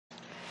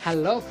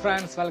Hello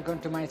friends, welcome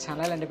to my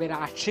channel. എൻ്റെ പേര്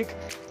ആഷിഖ്.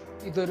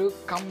 ഇതൊരു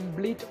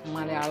കംപ്ലീറ്റ്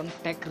മലയാളം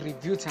ടെക്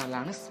റിവ്യൂ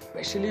ചാനലാണ്,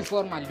 സ്പെഷ്യലി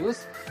ഫോർ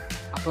മല്ലൂസ്.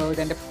 അപ്പോൾ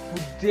ഇതെൻ്റെ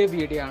പുതിയ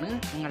വീഡിയോ ആണ്.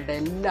 നിങ്ങളുടെ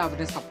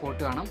എല്ലാവരുടെയും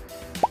സപ്പോർട്ട് വേണം.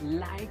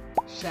 Like,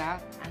 share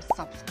and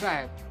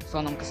subscribe.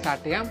 So നമുക്ക്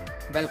സ്റ്റാർട്ട് ചെയ്യാം.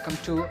 Welcome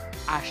to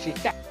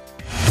ashitech.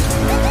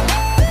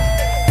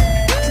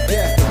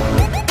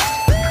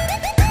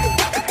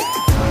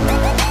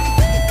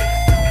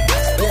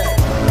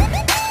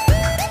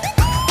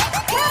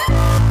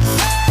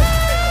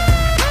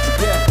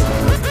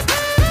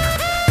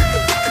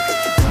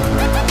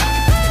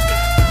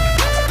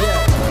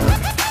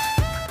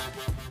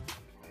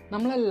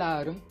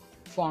 നമ്മളെല്ലാവരും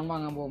ഫോൺ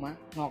വാങ്ങാൻ പോകുമ്പോൾ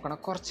നോക്കണ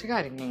കുറച്ച്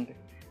കാര്യങ്ങളുണ്ട്.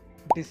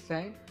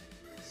 Design,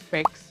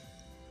 specs,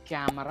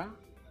 camera,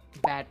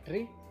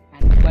 battery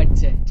and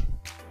budget.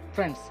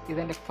 Friends,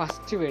 ഇതെൻ്റെ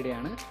ഫസ്റ്റ് വീഡിയോ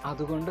ആണ്.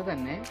 അതുകൊണ്ട്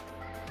തന്നെ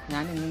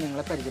ഞാൻ ഇന്ന്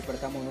നിങ്ങളെ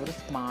പരിചയപ്പെടുത്താൻ പോകുന്ന ഒരു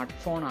സ്മാർട്ട്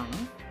ഫോണാണ്.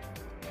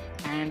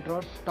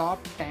 ആൻഡ്രോയിഡ്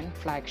ടോപ്പ് 10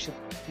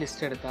 ഫ്ലാഗ്ഷിപ്പ്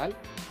ലിസ്റ്റ് എടുത്താൽ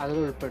അതിൽ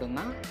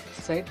ഉൾപ്പെടുന്ന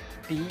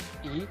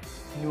ZTE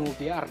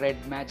Nubia Red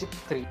Magic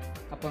 3.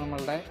 അപ്പോൾ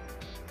നമ്മളുടെ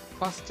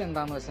ഫസ്റ്റ്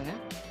എന്താണെന്ന് വെച്ച്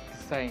കഴിഞ്ഞാൽ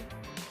ഡിസൈൻ.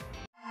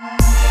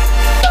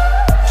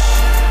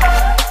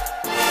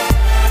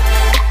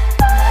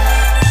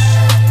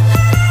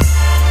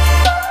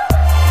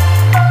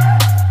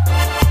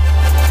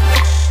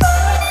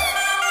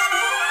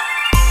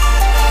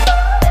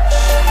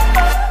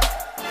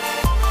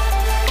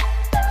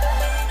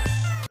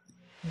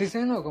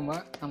 ഡിസൈൻ നോക്കുമ്പോൾ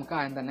നമുക്ക്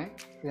ആദ്യം തന്നെ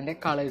ഇതിൻ്റെ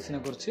കളേഴ്സിനെ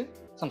കുറിച്ച്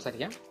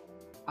സംസാരിക്കാം.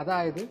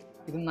 അതായത്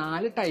ഇത്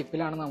 4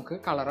 ടൈപ്പിലാണ് നമുക്ക്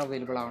colour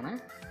available ആവണേ.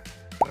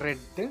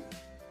 Red,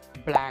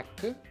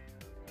 black,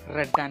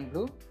 red and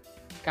blue,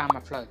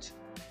 കാമഫ്ലാജ്.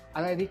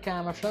 അതായത് ഈ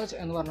കാമഫ്ലാജ്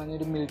എന്ന് പറഞ്ഞു കഴിഞ്ഞാൽ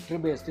ഒരു മിലിറ്ററി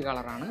ബേസ്ഡ്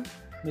കളറാണ്,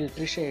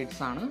 മിലിറ്ററി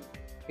ഷെയ്ഡ്സ് ആണ്.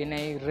 പിന്നെ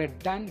ഈ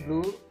റെഡ് ആൻഡ്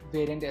ബ്ലൂ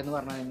വേരിയൻ്റ് എന്ന്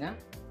പറഞ്ഞു കഴിഞ്ഞാൽ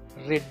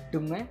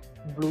റെഡുമേ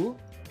ബ്ലൂ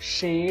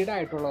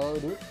ഷെയ്ഡായിട്ടുള്ള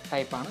ഒരു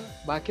ടൈപ്പാണ്.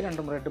 ബാക്കി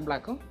രണ്ടും റെഡും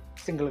ബ്ലാക്കും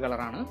സിംഗിൾ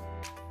കളറാണ്.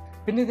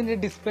 പിന്നെ ഇതിൻ്റെ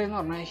ഡിസ്പ്ലേ എന്ന്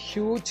പറഞ്ഞാൽ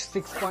ഹ്യൂജ്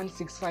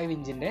 6.65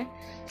 ഇഞ്ചിൻ്റെ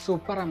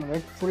super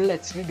AMOLED full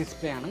HD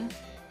display ആണ്.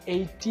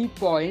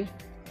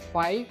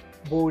 80.5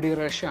 ബോഡി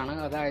റേഷ്യോ ആണ്.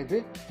 അതായത്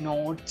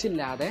നോട്ട്സ്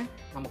ഇല്ലാതെ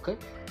നമുക്ക്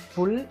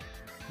ഫുൾ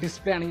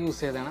ഡിസ്പ്ലേ ആണ്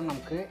യൂസ് ചെയ്തതാണ്.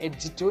 നമുക്ക്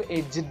എഡ്ജ് ടു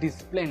എഡ്ജ്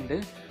ഡിസ്പ്ലേ ഉണ്ട്.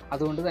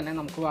 അതുകൊണ്ട് തന്നെ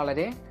നമുക്ക്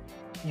വളരെ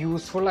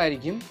യൂസ്ഫുൾ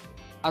ആയിരിക്കും.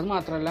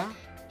 അതുമാത്രമല്ല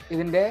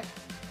ഇതിൻ്റെ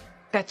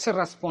ടച്ച്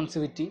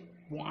റെസ്പോൺസിവിറ്റി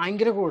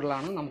ഭയങ്കര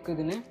കൂടുതലാണ്.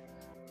 നമുക്കിതിന്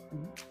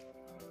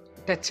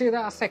ടച്ച് ചെയ്ത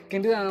ആ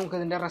സെക്കൻഡ് തന്നെ നമുക്ക്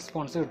ഇതിൻ്റെ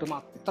റെസ്പോൺസ് കിട്ടും.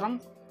 അത്രയും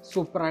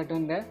സൂപ്പറായിട്ട്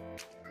ഇതിൻ്റെ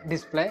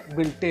ഡിസ്പ്ലേ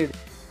ബിൽഡ് ചെയ്ത്.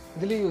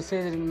 ഇതിൽ യൂസ്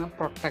ചെയ്തിരിക്കുന്ന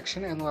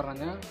പ്രൊട്ടക്ഷൻ എന്ന്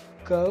പറഞ്ഞാൽ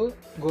കർവ്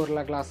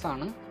ഗോറില്ല ഗ്ലാസ്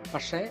ആണ്.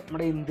 പക്ഷേ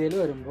നമ്മുടെ ഇന്ത്യയിൽ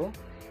വരുമ്പോൾ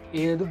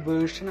ഏത്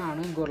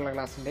വേർഷനാണ് ഗോറില്ല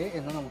ഗ്ലാസിൻ്റെ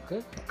എന്ന് നമുക്ക്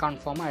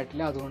കൺഫേം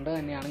ആയിട്ടില്ല. അതുകൊണ്ട്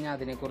തന്നെയാണ് ഞാൻ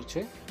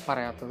അതിനെക്കുറിച്ച്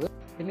പറയാത്തത്.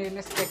 പിന്നെ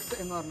ഇതിൻ്റെ സ്പെക്സ്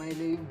എന്ന് പറഞ്ഞാൽ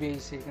ഇതിൽ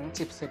ഉപയോഗിച്ചിരിക്കുന്ന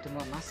ചിപ്സെറ്റ്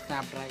എന്ന് പറഞ്ഞാൽ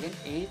സ്നാപ്ഡ്രാഗൺ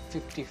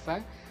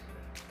 855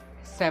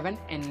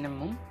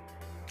 7nm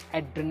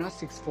Adreno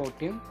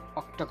 640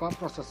 ഒക്ടകോർ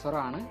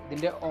പ്രൊസസ്സറാണ്.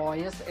 ഇതിൻ്റെ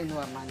OS എന്ന്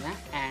പറഞ്ഞു കഴിഞ്ഞാൽ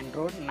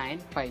ആൻഡ്രോയിഡ്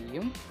 9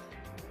 Pieയും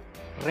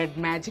റെഡ്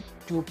മാജിക്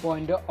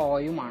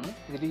 2.0യുമാണ്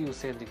ഇതിൽ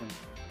യൂസ് ചെയ്തിരിക്കുന്നത്.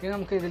 ഇനി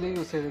നമുക്ക് ഇതിൽ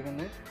യൂസ്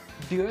ചെയ്തിരിക്കുന്നത്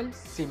ഡ്യുവൽ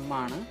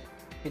സിമ്മാണ്.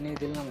 പിന്നെ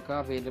ഇതിൽ നമുക്ക്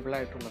അവൈലബിൾ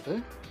ആയിട്ടുള്ളത്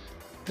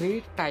 3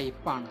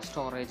 ടൈപ്പാണ്.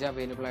 സ്റ്റോറേജ്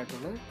അവൈലബിൾ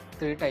ആയിട്ടുള്ളത്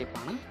 3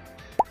 ടൈപ്പാണ്.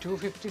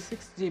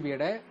 256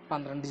 GB-യുടെ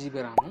 12 GB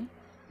റാമും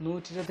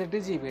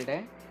 128 GB-യുടെ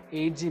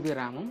 8 GB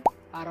റാമും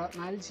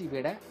 64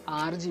 GB-യുടെ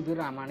 6 GB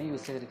റാമാണ്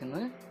യൂസ്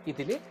ചെയ്തിരിക്കുന്നത്.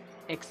 ഇതിൽ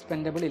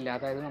എക്സ്പെൻഡബിൾ ഇല്ല,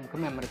 അതായത് നമുക്ക്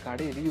മെമ്മറി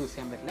കാർഡ് ഇതിൽ യൂസ്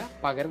ചെയ്യാൻ പറ്റില്ല.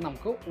 പകരം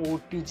നമുക്ക്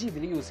OTG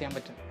ഇതിൽ യൂസ് ചെയ്യാൻ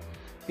പറ്റും.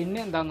 പിന്നെ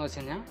എന്താണെന്ന് വെച്ച്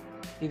കഴിഞ്ഞാൽ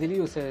ഇതിൽ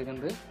യൂസ്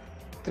ചെയ്തിരിക്കുന്നത്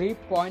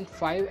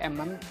 3.5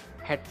 mm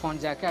ഹെഡ്ഫോൺ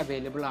ജാക്ക്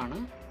അവൈലബിൾ ആണ്.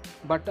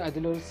 ബട്ട്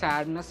അതിലൊരു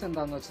സാഡ്നെസ്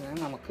എന്താണെന്ന് വെച്ച്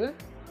കഴിഞ്ഞാൽ നമുക്ക്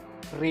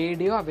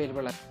റേഡിയോ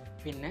അവൈലബിൾ ആണ്.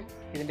 പിന്നെ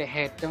ഇതിൻ്റെ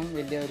ഏറ്റവും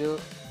വലിയൊരു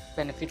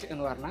ബെനിഫിറ്റ്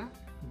എന്ന് പറഞ്ഞാൽ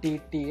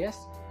DTS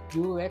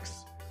UX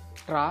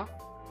ട്രാ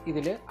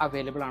ഇതിൽ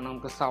അവൈലബിൾ ആണ്.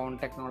 നമുക്ക് സൗണ്ട്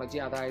ടെക്നോളജി,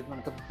 അതായത്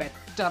നമുക്ക്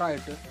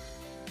ബെറ്ററായിട്ട്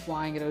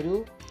ഭയങ്കര ഒരു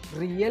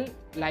റിയൽ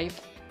ലൈഫ്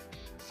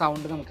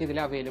സൗണ്ട് നമുക്ക് ഇതിൽ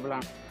അവൈലബിൾ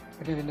ആണ്.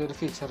 പിന്നെ ഇതിൻ്റെ ഒരു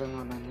ഫീച്ചർ എന്ന്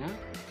പറഞ്ഞു കഴിഞ്ഞാൽ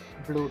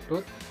ബ്ലൂടൂത്ത്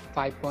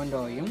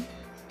 5.0യും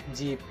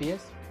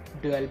GPS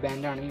ഡ്യുവൽ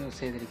ബാൻഡാണ് യൂസ്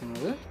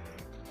ചെയ്തിരിക്കുന്നത്.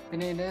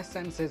 പിന്നെ ഇതിൻ്റെ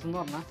സെൻസേഴ്സ് എന്ന്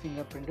പറഞ്ഞാൽ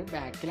ഫിംഗർ പ്രിൻറ്റ്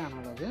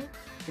ബാക്കിലാണുള്ളത്.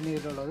 പിന്നെ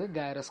ഇതിലുള്ളത്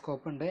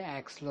ഗൈറോസ്കോപ്പ് ഉണ്ട്,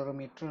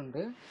 ആക്സിലറോമീറ്റർ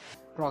ഉണ്ട്,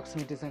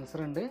 പ്രോക്സിമിറ്റി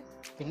സെൻസർ ഉണ്ട്,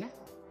 പിന്നെ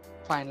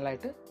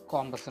ഫൈനലായിട്ട്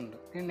കോമ്പസ് ഉണ്ട്.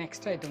 ഇനി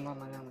നെക്സ്റ്റ് ഐറ്റം എന്ന്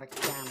പറഞ്ഞു കഴിഞ്ഞാൽ നമ്മുടെ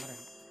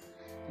ക്യാമറയാണ്.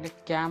 ഇതിൻ്റെ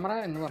ക്യാമറ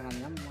എന്ന് പറഞ്ഞു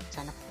കഴിഞ്ഞാൽ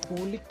മച്ചാന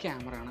ഫുള്ളി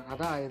ക്യാമറയാണ്.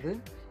 അതായത്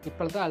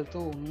ഇപ്പോഴത്തെ കാലത്ത്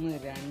 1,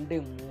 2,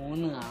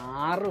 3,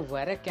 6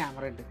 വരെ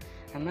ക്യാമറ ഉണ്ട്.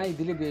 എന്നാൽ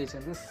ഇതിൽ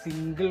ഉപയോഗിച്ചത്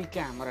സിംഗിൾ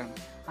ക്യാമറയാണ്.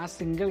 ആ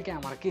സിംഗിൾ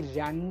ക്യാമറയ്ക്ക്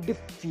 2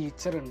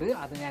 ഫീച്ചർ ഉണ്ട്.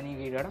 അത് ഞാൻ ഈ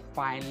വീഡിയോയുടെ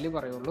ഫൈനലിൽ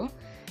പറയുള്ളൂ.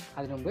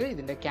 അതിനുമുമ്പ്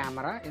ഇതിൻ്റെ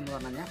ക്യാമറ എന്ന്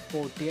പറഞ്ഞു കഴിഞ്ഞാൽ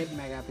 48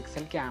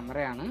 MP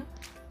ക്യാമറയാണ്.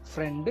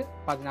 Front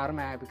 16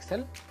 MP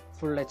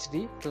full HD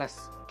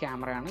plus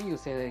ക്യാമറയാണ്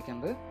യൂസ്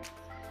ചെയ്തിരിക്കുന്നത്.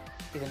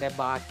 ഇതിൻ്റെ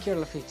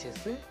ബാക്കിയുള്ള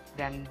features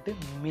 2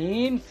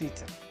 main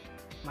feature,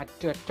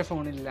 മറ്റൊറ്റ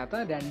ഫോണിലില്ലാത്ത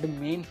 2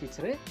 main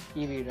feature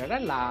ഈ വീഡിയോയുടെ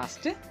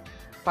ലാസ്റ്റ്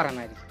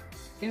പറയുന്നതായിരിക്കും.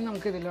 ഇനി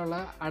നമുക്ക് ഇതിലുള്ള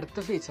അടുത്ത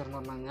ഫീച്ചർ എന്ന്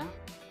പറഞ്ഞു കഴിഞ്ഞാൽ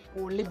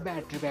only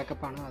battery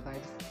backup ആണ്.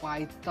 അതായത്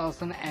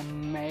 5000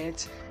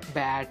 mAh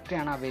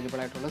ബാറ്ററിയാണ്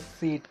അവൈലബിൾ ആയിട്ടുള്ളത്. C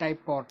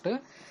type port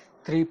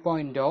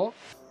 3.0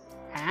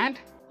 and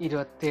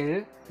 27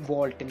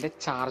 വോൾട്ടിൻ്റെ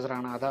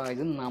ചാർജറാണ്.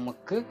 അതായത്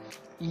നമുക്ക്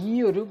ഈ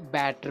ഒരു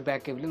ബാറ്ററി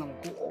ബാക്കപ്പിൽ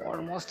നമുക്ക്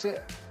ഓൾമോസ്റ്റ്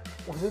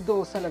ഒരു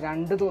ദിവസമല്ല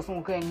 2 ദിവസം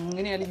നമുക്ക്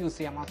എങ്ങനെയായാലും യൂസ്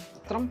ചെയ്യാം.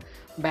 അത്രയും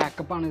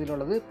ബാക്കപ്പാണ്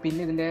ഇതിലുള്ളത്.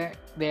 പിന്നെ ഇതിൻ്റെ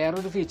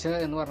വേറൊരു ഫീച്ചർ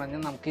എന്ന് പറഞ്ഞു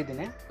കഴിഞ്ഞാൽ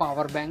നമുക്കിതിനെ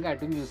പവർ ബാങ്ക്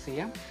ആയിട്ടും യൂസ്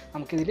ചെയ്യാം.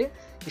 നമുക്കിതിൽ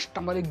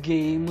ഇഷ്ടംപോലെ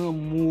ഗെയിം,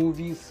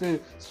 മൂവീസ്,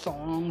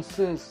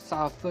 സോങ്സ്,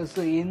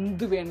 സഫേഴ്സ്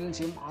എന്ത് വേണമെങ്കിലും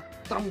ചെയ്യും.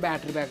 അത്രയും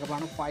ബാറ്ററി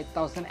ബാക്കപ്പാണ്.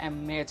 5000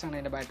 mAh ആണ്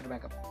ഇതിൻ്റെ ബാറ്ററി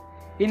ബാക്കപ്പ്.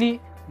 ഇനി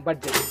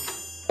ബഡ്ജറ്റ്.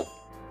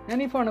 ഞാൻ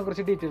ഈ ഫോണിനെ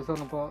കുറിച്ച് ഡീറ്റെയിൽസ്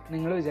പറഞ്ഞപ്പോൾ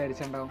നിങ്ങൾ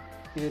വിചാരിച്ചിട്ടുണ്ടാവും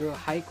ഇതൊരു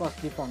ഹൈ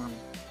കോസ്റ്റ്ലി ഫോണാണ്.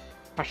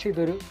 പക്ഷേ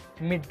ഇതൊരു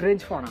മിഡ്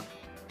റേഞ്ച് ഫോണാണ്.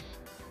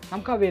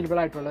 നമുക്ക് അവൈലബിൾ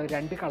ആയിട്ടുള്ള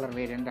 2 കളർ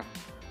വേരിയൻ്റാണ്,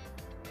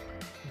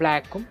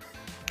 ബ്ലാക്കും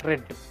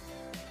റെഡും.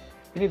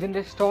 പിന്നെ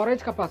ഇതിൻ്റെ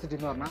സ്റ്റോറേജ് കപ്പാസിറ്റി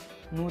എന്ന് പറഞ്ഞാൽ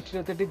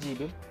 128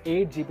 GB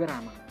 8 GB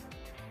റാമാണ്.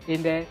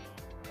 ഇതിൻ്റെ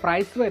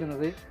പ്രൈസ്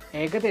വരുന്നത്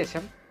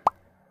ഏകദേശം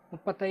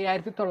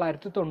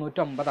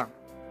 35,999 ആണ്.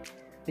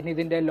 പിന്നെ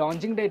ഇതിൻ്റെ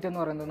ലോഞ്ചിങ് ഡേറ്റ്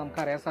എന്ന് പറയുന്നത്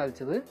നമുക്കറിയാൻ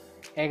സാധിച്ചത്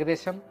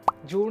ഏകദേശം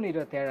ജൂൺ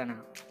 27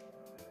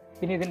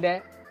 പിന്നെ ഇതിൻ്റെ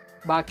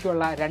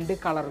ബാക്കിയുള്ള 2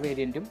 കളർ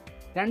വേരിയൻറ്റും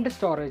 2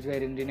 സ്റ്റോറേജ്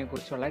വേരിയൻറ്റിനെ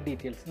കുറിച്ചുള്ള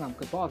ഡീറ്റെയിൽസ്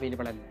നമുക്കിപ്പോൾ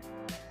അവൈലബിൾ അല്ല.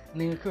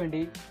 നിങ്ങൾക്ക്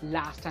വേണ്ടി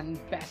ലാസ്റ്റ് ആൻഡ്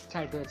ബെസ്റ്റ്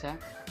ആയിട്ട് വെച്ചാൽ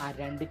ആ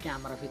 2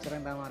 ക്യാമറ ഫീച്ചർ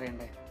എന്താണെന്ന്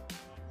അറിയണ്ടേ?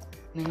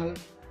 നിങ്ങൾ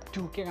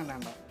 2K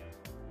കണ്ടുണ്ടോ,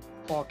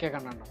 4K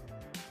കണ്ടുണ്ടോ,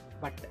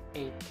 ബട്ട്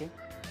 8K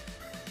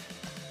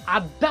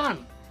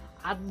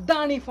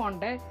അതാണ് ഈ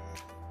ഫോണിൻ്റെ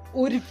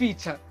ഒരു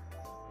ഫീച്ചർ.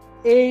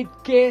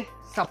 8K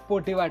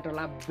സപ്പോർട്ടീവ്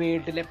ആയിട്ടുള്ള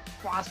വേൾഡിലെ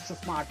ഫാസ്റ്റ്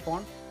സ്മാർട്ട്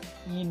ഫോൺ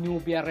ഈ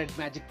ന്യൂബിയ റെഡ്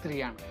മാജിക് 3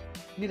 ആണ്.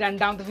 ഇനി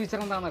രണ്ടാമത്തെ ഫീച്ചർ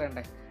എന്താണെന്ന്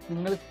അറിയണ്ടേ?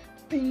 നിങ്ങൾ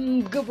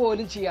തിങ്ക്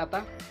പോലും ചെയ്യാത്ത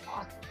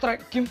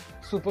അത്രയ്ക്കും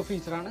സൂപ്പർ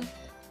ഫീച്ചറാണ്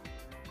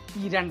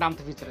ഈ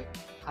രണ്ടാമത്തെ ഫീച്ചർ.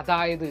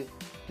 അതായത്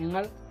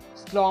നിങ്ങൾ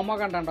slo-mo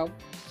കണ്ടുണ്ടാവും,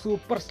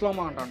 super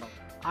slo-mo കണ്ടുണ്ടാവും,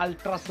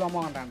 ultra slo-mo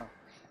കണ്ടുണ്ടാവും.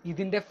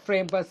 ഇതിൻ്റെ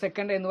ഫ്രെയിം പെർ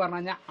സെക്കൻഡ് എന്ന് പറഞ്ഞു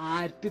കഴിഞ്ഞാൽ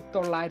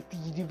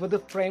 1920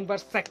 ഫ്രെയിം പെർ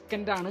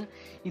സെക്കൻഡാണ്.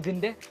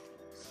 ഇതിൻ്റെ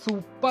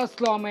സൂപ്പർ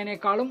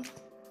സ്ലോമോനേക്കാളും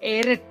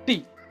ഇരട്ടി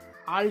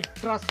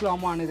അൾട്രാ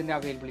സ്ലോമോ ആണ് ഇതിൻ്റെ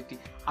അവൈലബിലിറ്റി.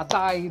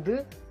 അതായത്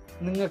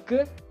നിങ്ങൾക്ക്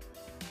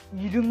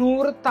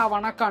 200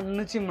 തവണ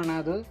കണ്ണ്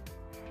ചിമ്മണത്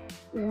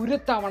 1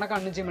 തവണ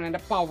കണ്ണ്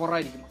ചിമ്മണതിൻ്റെ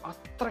പവറായിരിക്കും.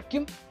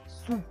 അത്രയ്ക്കും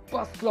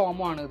സൂപ്പർ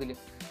സ്ലോമോ ആണ് ഇതിൽ,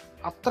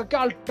 അത്രയ്ക്ക്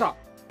അൾട്രാ.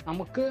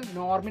 നമുക്ക്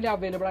നോർമലി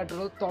അവൈലബിൾ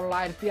ആയിട്ടുള്ളത്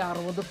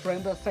 960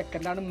 ഫ്രെയിം പെർ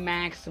സെക്കൻഡാണ്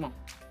മാക്സിമം.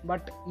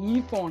 ബട്ട് ഈ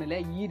ഫോണിലെ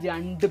ഈ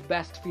 2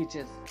 ബെസ്റ്റ്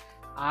ഫീച്ചേഴ്സ്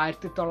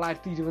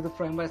 1920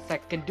 ഫ്രെയിം പെർ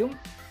സെക്കൻഡും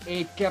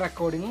 8K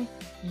റെക്കോർഡിങ്ങും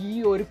ഈ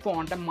ഒരു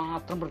ഫോണിൻ്റെ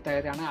മാത്രം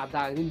പ്രത്യേകതയാണ്.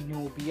 അതായത്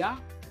ന്യൂബിയ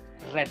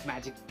റെഡ്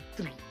മാജിക്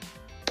 3.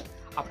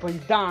 അപ്പോൾ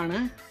ഇതാണ്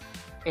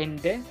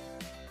എൻ്റെ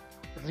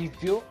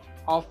review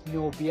of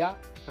ന്യൂബിയ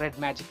red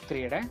magic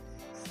 3യുടെ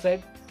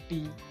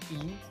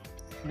ZTE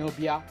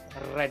ന്യൂബിയ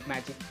red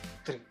magic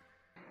 3.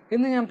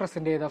 ഇന്ന് ഞാൻ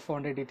പ്രസൻറ്റ് ചെയ്ത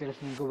ഫോണിൻ്റെ ഡീറ്റെയിൽസ്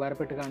നിങ്ങൾക്ക്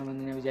ഉപകാരപ്പെട്ട്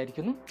കാണുമെന്ന് ഞാൻ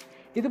വിചാരിക്കുന്നു.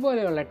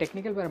 ഇതുപോലെയുള്ള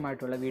ടെക്നിക്കൽ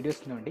പരമായിട്ടുള്ള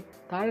വീഡിയോസിന് വേണ്ടി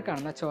താഴെ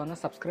കാണുന്ന ചുവന്ന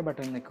സബ്സ്ക്രൈബ്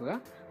ബട്ടൺ നിൽക്കുക.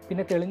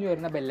 പിന്നെ തെളിഞ്ഞു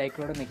വരുന്ന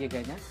ബെല്ലൈക്കനോട് നിൽക്കി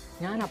കഴിഞ്ഞാൽ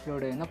ഞാൻ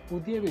അപ്ലോഡ് ചെയ്യുന്ന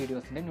പുതിയ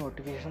വീഡിയോസിൻ്റെ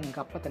നോട്ടിഫിക്കേഷൻ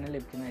നിങ്ങൾക്ക് അപ്പം തന്നെ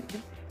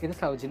ലഭിക്കുന്നതായിരിക്കും. ഇത്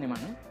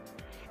സൗജന്യമാണ്.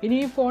 ഇനി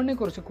ഈ ഫോണിനെ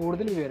കുറിച്ച്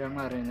കൂടുതൽ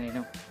വിവരങ്ങൾ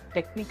അറിയുന്നതിനോ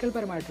ടെക്നിക്കൽ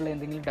പരമായിട്ടുള്ള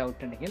എന്തെങ്കിലും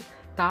ഡൗട്ട് ഉണ്ടെങ്കിൽ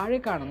താഴെ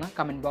കാണുന്ന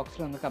കമൻറ്റ്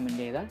ബോക്സിൽ ഒന്ന്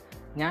കമൻറ്റ് ചെയ്താൽ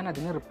ഞാൻ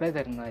അതിന് റിപ്ലൈ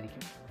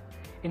തരുന്നതായിരിക്കും.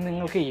 ഇനി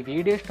നിങ്ങൾക്ക് ഈ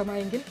വീഡിയോ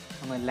ഇഷ്ടമായെങ്കിൽ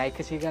ഒന്ന്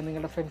ലൈക്ക് ചെയ്യുക,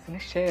 നിങ്ങളുടെ ഫ്രണ്ട്സിന്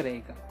ഷെയർ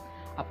ചെയ്യുക.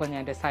 അപ്പോൾ ഞാൻ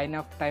എൻ്റെ സൈൻ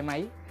ഓഫ്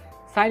ടൈമായി.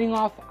 Signing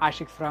off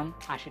Ashiq from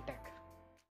ashitech.